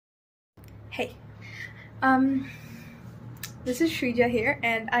Hey, this is Shreeja here,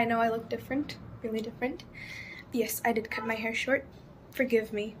 and I know I look different, really different. Yes, I did cut my hair short,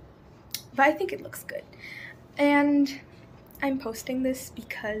 forgive me, but I think it looks good. And I'm posting this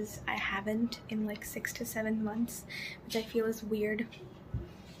because I haven't in like 6 to 7 months, which I feel is weird.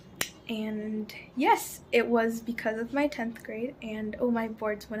 And yes, it was because of my 10th grade, and oh, my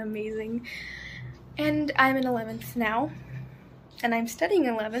boards went amazing. And I'm in 11th now, and I'm studying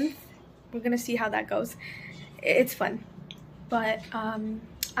 11th. We're gonna see how that goes. It's fun. But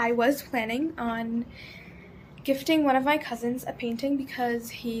I was planning on gifting one of my cousins a painting because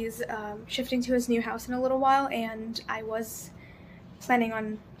he's shifting to his new house in a little while, and I was planning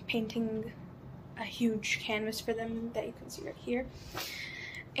on painting a huge canvas for them that you can see right here.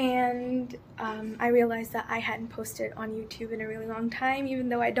 And I realized that I hadn't posted on YouTube in a really long time, even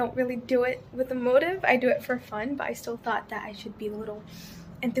though I don't really do it with a motive. I do it for fun, but I still thought that I should be a little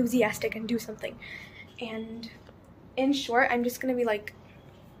enthusiastic and do something. And in short, I'm just gonna be like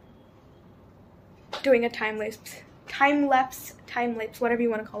doing a time lapse, whatever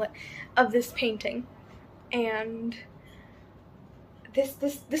you want to call it, of this painting. And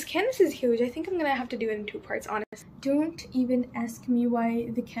this canvas is huge. I think I'm gonna have to do it in 2 parts, honestly. Don't even ask me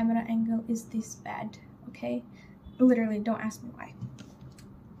why the camera angle is this bad, okay? Literally, don't ask me why.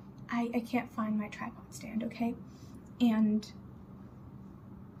 I can't find my tripod stand, okay? And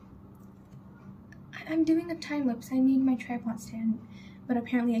I'm doing a time lapse. I need my tripod stand, but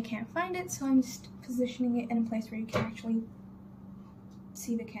apparently I can't find it, so I'm just positioning it in a place where you can actually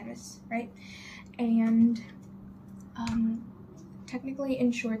see the canvas, right? And technically,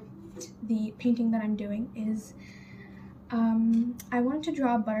 in short, the painting that I'm doing is I wanted to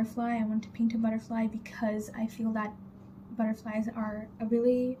draw a butterfly. I wanted to paint a butterfly because I feel that butterflies are a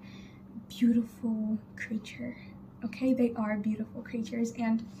really beautiful creature, okay? They are beautiful creatures,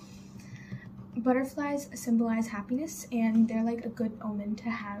 and butterflies symbolize happiness, and they're like a good omen to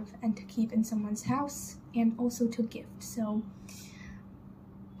have and to keep in someone's house, and also to gift. So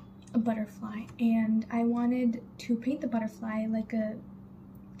a butterfly, and I wanted to paint the butterfly like a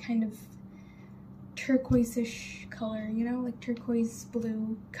kind of turquoise-ish color, you know, like turquoise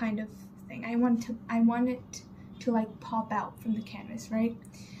blue kind of thing. I want it to like pop out from the canvas, right?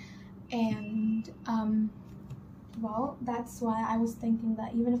 And well, that's why I was thinking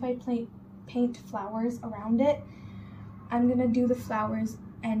that even if I paint flowers around it, I'm gonna do the flowers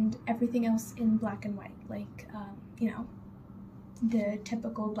and everything else in black and white, like you know, the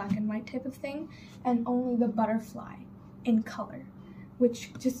typical black and white type of thing, and only the butterfly in color,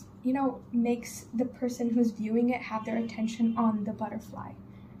 which just, you know, makes the person who's viewing it have their attention on the butterfly,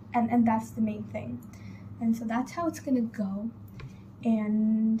 and that's the main thing. And so that's how it's gonna go.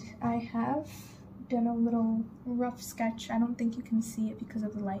 And I have done a little rough sketch. I don't think you can see it because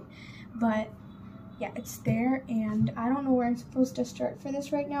of the light, but yeah, it's there. And I don't know where I'm supposed to start for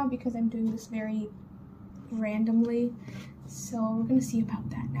this right now because I'm doing this very randomly, so we're gonna see about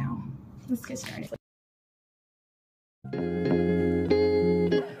that now. Let's get started.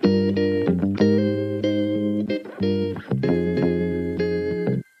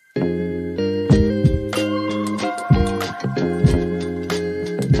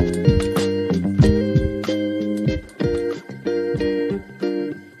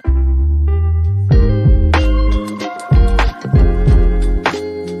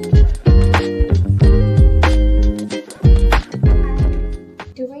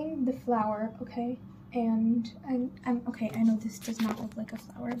 Flower, okay, and I'm okay. I know this does not look like a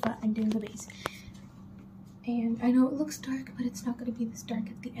flower, but I'm doing the base, and I know it looks dark, but it's not going to be this dark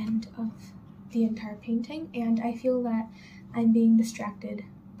at the end of the entire painting. And I feel that I'm being distracted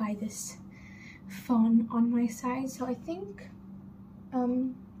by this phone on my side, so I think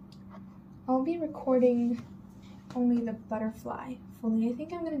I'll be recording only the butterfly fully. I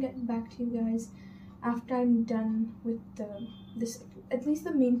think I'm gonna get back to you guys after I'm done with this, at least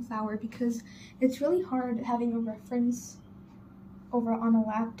the main flower, because it's really hard having a reference over on a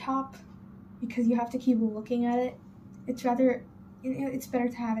laptop because you have to keep looking at it. It's better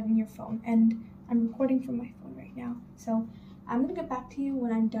to have it in your phone, and I'm recording from my phone right now, so I'm gonna get back to you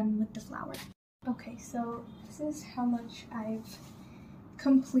when I'm done with the flower. Okay, so this is how much I've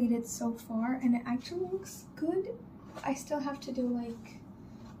completed so far, and it actually looks good. I still have to do like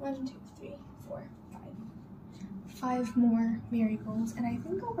 1, 2, 3, 4, 5 more marigolds, and I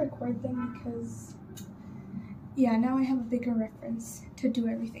think I'll record them because, yeah, now I have a bigger reference to do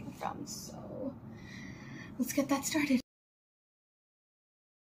everything from, so let's get that started.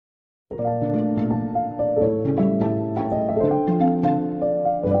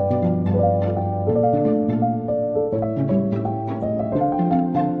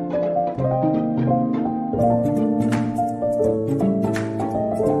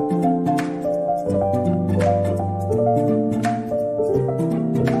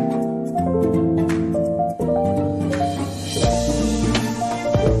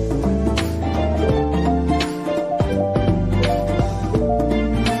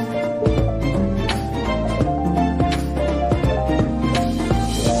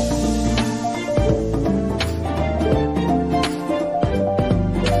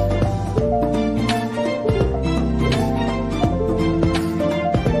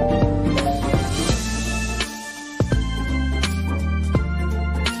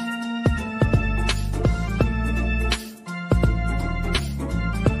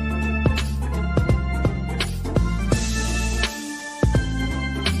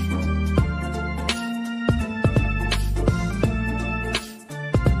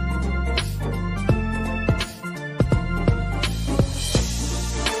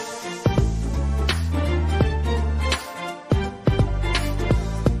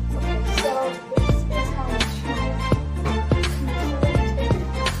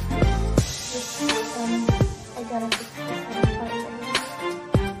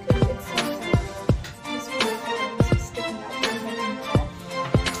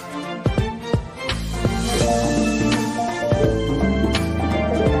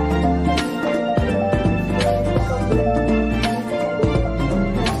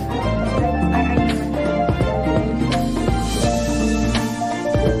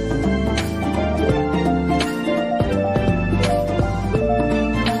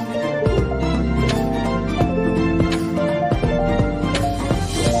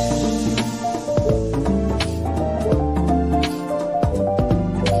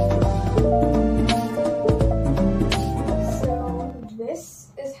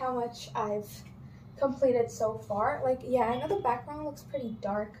 completed so far. Like, yeah, I know the background looks pretty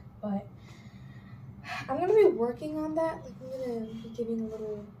dark, but I'm gonna be working on that. Like, I'm gonna be giving a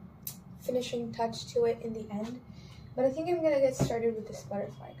little finishing touch to it in the end. But I think I'm gonna get started with this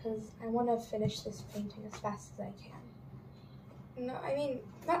butterfly because I want to finish this painting as fast as I can. No, I mean,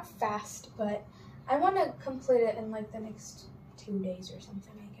 not fast, but I want to complete it in like the next 2 days or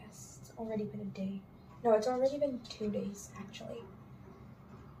something, I guess. It's already been a day. No, it's already been 2 days, actually.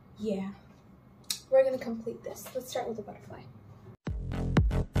 Yeah. We're gonna complete this. Let's start with the butterfly.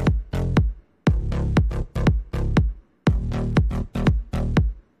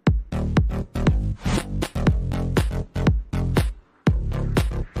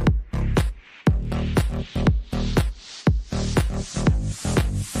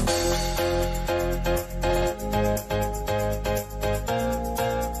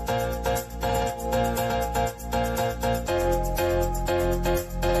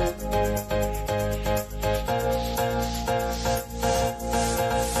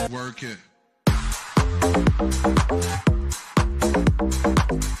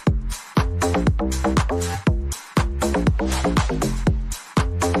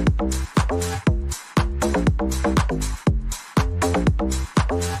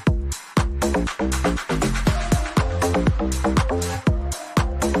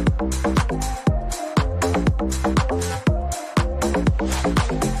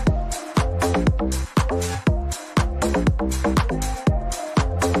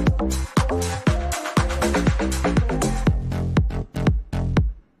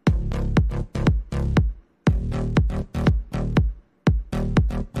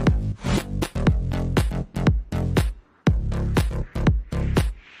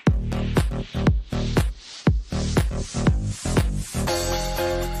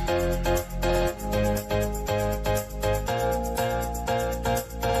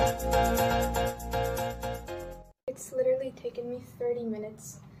 It's literally taken me 30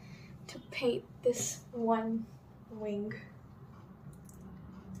 minutes to paint this one wing.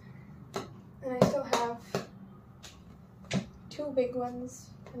 And I still have 2 big ones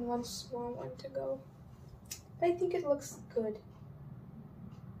and 1 small one to go. But I think it looks good.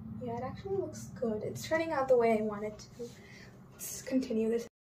 Yeah, it actually looks good. It's turning out the way I want it to. Let's continue this.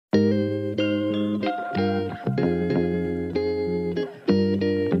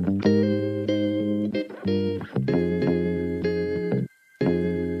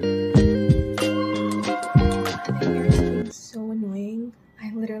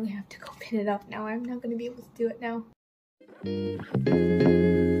 To go pin it up now. I'm not gonna be able to do it now.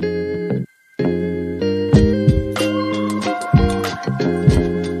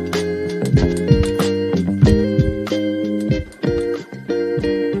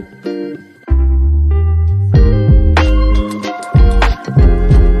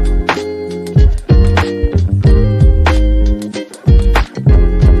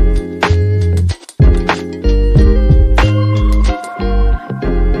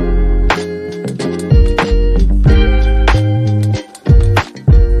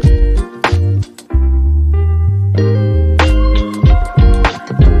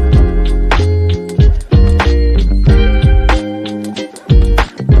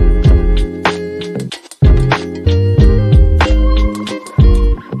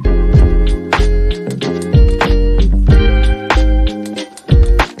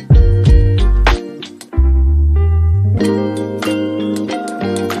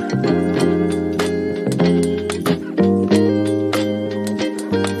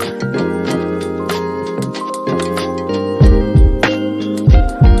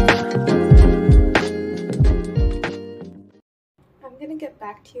 I'm gonna get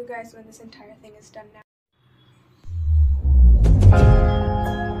back to you guys when this entire thing is done now.